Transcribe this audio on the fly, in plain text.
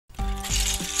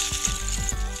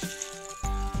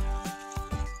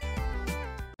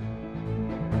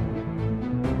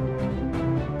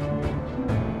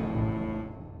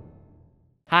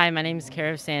Hi, my name is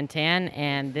Karev Santan,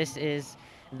 and this is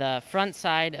the front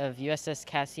side of USS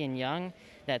Cassin Young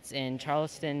that's in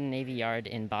Charleston Navy Yard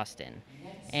in Boston.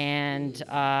 And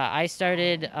I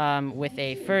started with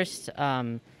a first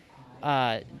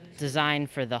uh, design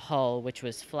for the hull, which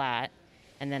was flat,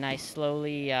 and then I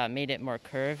slowly made it more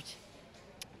curved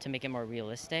to make it more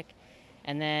realistic.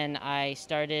 And then I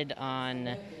started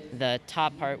on the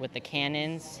top part with the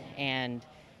cannons and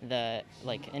the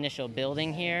initial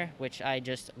building here, which I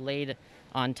just laid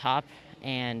on top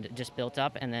and just built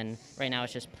up, and then right now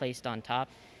it's just placed on top.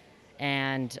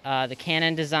 And the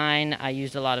cannon design, I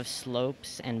used a lot of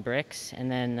slopes and bricks,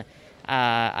 and then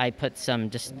I put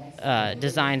some just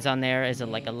designs on there as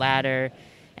like a ladder,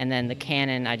 and then the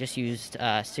cannon I just used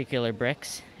circular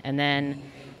bricks. And then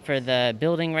for the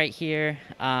building right here,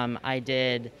 I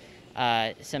did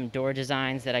some door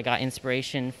designs that I got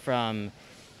inspiration from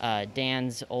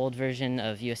Dan's old version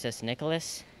of USS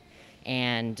Nicholas.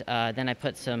 And then I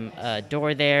put some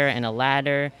door there and a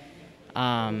ladder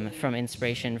from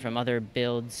inspiration from other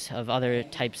builds of other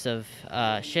types of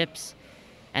ships.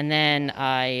 And then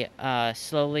I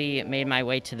slowly made my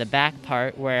way to the back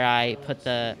part where I put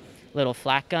the little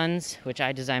flak guns, which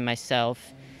I designed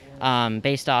myself,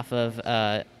 based off of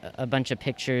a bunch of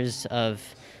pictures of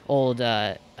old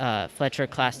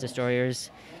Fletcher-class destroyers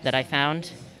that I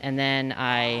found. And then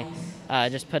I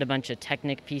just put a bunch of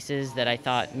Technic pieces that I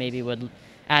thought maybe would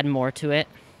add more to it.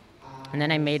 And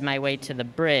then I made my way to the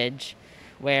bridge,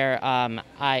 where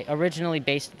I originally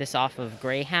based this off of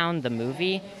Greyhound, the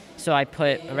movie. So I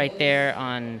put right there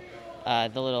on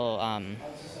the little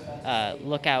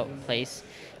lookout place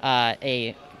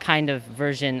a kind of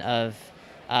version of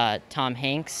Tom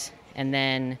Hanks. And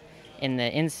then in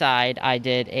the inside, I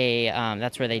did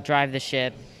that's where they drive the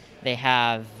ship. They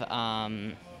have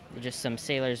just some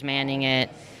sailors manning it,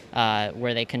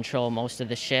 where they control most of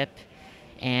the ship.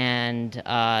 And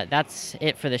that's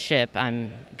it for the ship.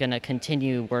 I'm going to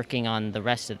continue working on the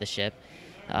rest of the ship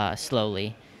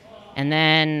slowly. And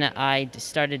then I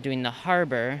started doing the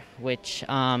harbor, which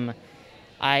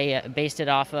I based it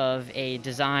off of a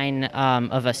design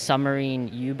of a submarine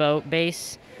U-boat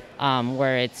base,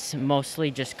 where it's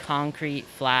mostly just concrete,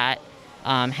 flat,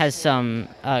 has some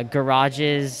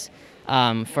garages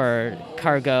for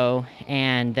cargo,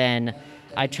 and then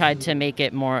I tried to make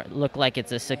it more look like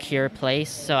it's a secure place,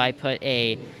 so I put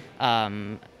a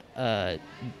bunch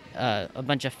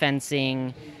of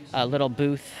fencing, a little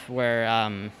booth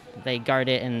where they guard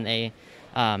it and they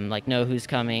know who's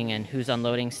coming and who's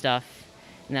unloading stuff.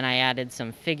 And then I added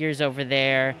some figures over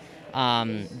there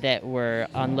that were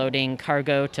unloading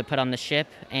cargo to put on the ship.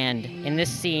 And in this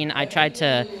scene, I tried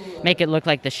to make it look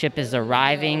like the ship is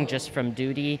arriving just from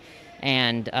duty,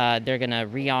 and they're going to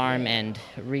rearm and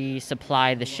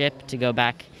resupply the ship to go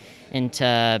back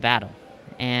into battle.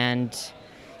 And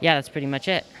yeah, that's pretty much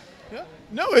it. Yeah.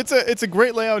 No, it's a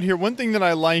great layout here. One thing that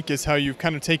I like is how you've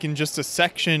kind of taken just a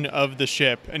section of the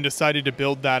ship and decided to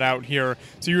build that out here.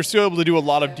 So you're still able to do a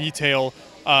lot of detail,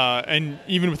 and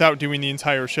even without doing the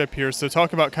entire ship here. So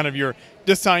talk about kind of your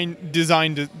design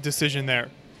decision there.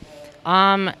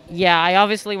 Yeah, I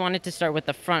obviously wanted to start with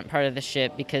the front part of the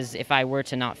ship, because if I were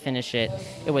to not finish it,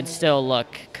 it would still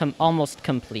look almost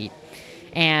complete.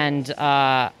 And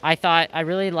I thought I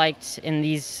really liked, in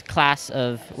these class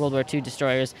of World War II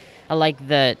destroyers, I like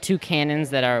the two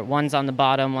cannons that are, one's on the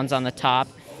bottom, one's on the top.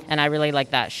 And I really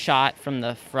like that shot from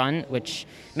the front, which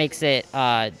makes it,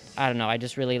 I don't know, I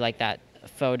just really like that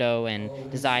photo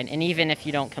and design. And even if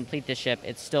you don't complete the ship,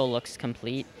 it still looks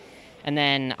complete. And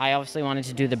then I obviously wanted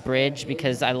to do the bridge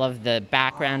because I love the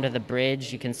background of the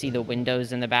bridge. You can see the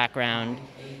windows in the background,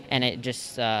 and it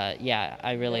just, yeah,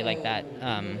 I really like that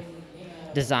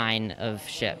design of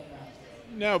ship.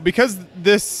 Now, because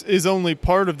this is only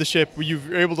part of the ship,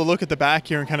 you're able to look at the back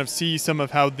here and kind of see some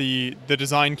of how the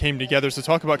design came together. So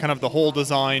talk about kind of the whole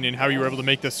design and how you were able to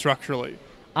make this structurally.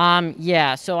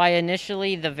 Yeah, so I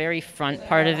initially, the very front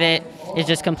part of it is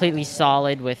just completely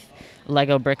solid with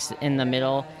Lego bricks in the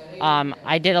middle.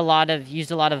 I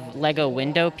used a lot of Lego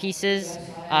window pieces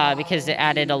because it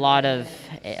added a lot of,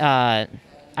 I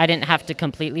didn't have to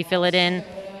completely fill it in,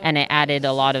 and it added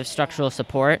a lot of structural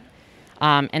support.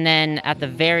 And then at the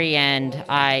very end,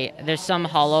 there's some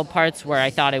hollow parts where I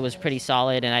thought it was pretty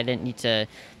solid and I didn't need to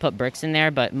put bricks in there,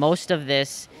 but most of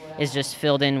this is just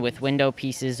filled in with window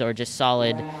pieces or just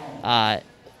solid,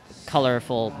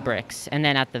 colorful bricks. And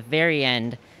then at the very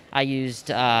end, I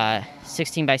used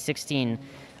 16 by 16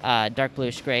 dark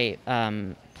bluish gray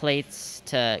plates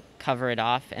to cover it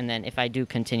off, and then if I do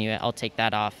continue it, I'll take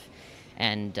that off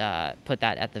and put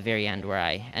that at the very end where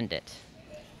I end it.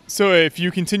 So if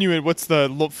you continue it, what's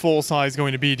the full size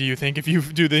going to be, do you think, if you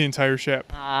do the entire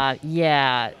ship?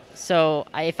 Yeah. So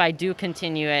if I do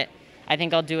continue it, I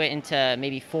think I'll do it into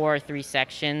maybe 4 or 3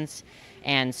 sections.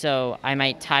 And so I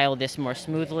might tile this more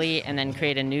smoothly and then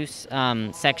create a new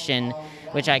section,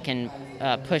 which I can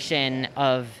push in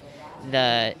of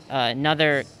the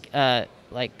another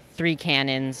like 3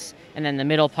 cannons, and then the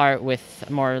middle part with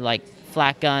more like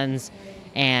flat guns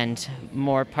and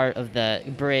more part of the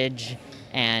bridge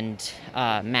and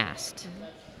mast.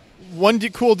 One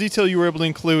cool detail you were able to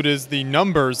include is the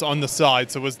numbers on the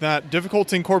side. So was that difficult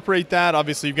to incorporate that?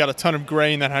 Obviously, you've got a ton of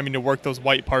gray and then having to work those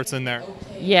white parts in there.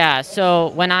 Yeah, so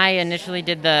when I initially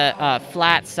did the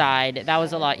flat side, that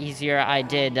was a lot easier. I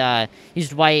did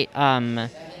used white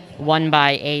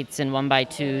 1x8s and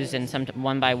 1x2s and some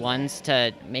 1x1s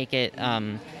to make it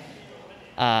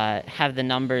have the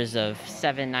numbers of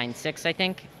 796, I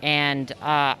think. And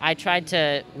I tried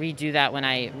to redo that when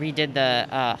I redid the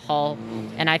hull,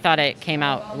 and I thought it came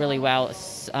out really well.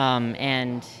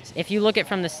 And if you look at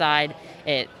from the side,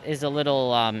 it is a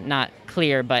little not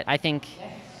clear, but I think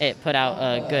it put out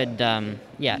a good, a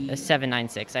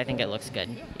 796. I think it looks good.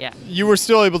 Yeah. You were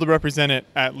still able to represent it,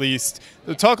 at least.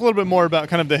 Talk a little bit more about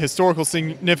kind of the historical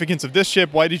significance of this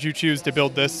ship. Why did you choose to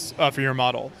build this for your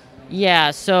model?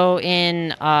 Yeah, so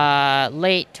in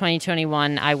late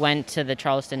 2021, I went to the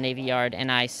Charleston Navy Yard and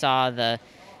I saw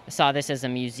this as a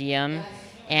museum,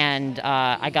 and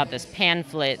I got this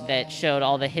pamphlet that showed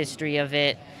all the history of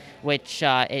it, which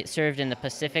it served in the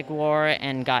Pacific War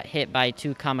and got hit by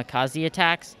 2 kamikaze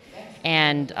attacks,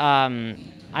 and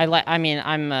I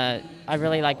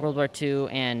really like World War II,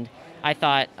 and I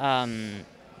thought to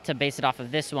base it off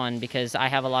of this one because I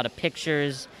have a lot of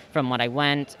pictures from when I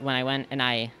went, and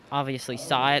I obviously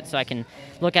saw it, so I can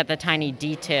look at the tiny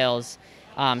details,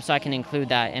 so I can include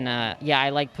that. And I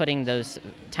like putting those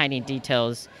tiny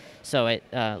details so it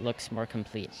looks more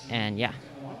complete. And yeah.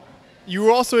 You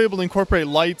were also able to incorporate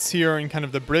lights here in kind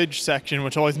of the bridge section,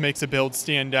 which always makes a build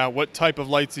stand out. What type of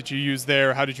lights did you use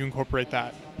there? How did you incorporate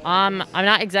that? I'm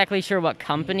not exactly sure what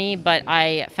company, but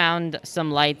I found some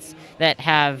lights that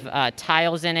have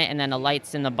tiles in it and then the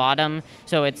lights in the bottom.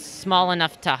 So it's small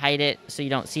enough to hide it so you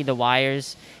don't see the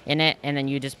wires in it, and then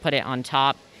you just put it on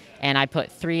top. And I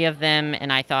put 3 of them,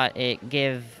 and I thought it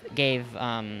gave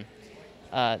the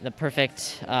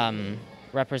perfect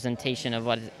representation of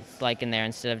what it's like in there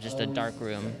instead of just a dark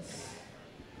room.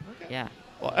 Yeah.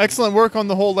 Well, excellent work on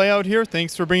the whole layout here.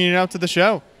 Thanks for bringing it out to the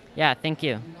show. Yeah, thank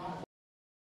you.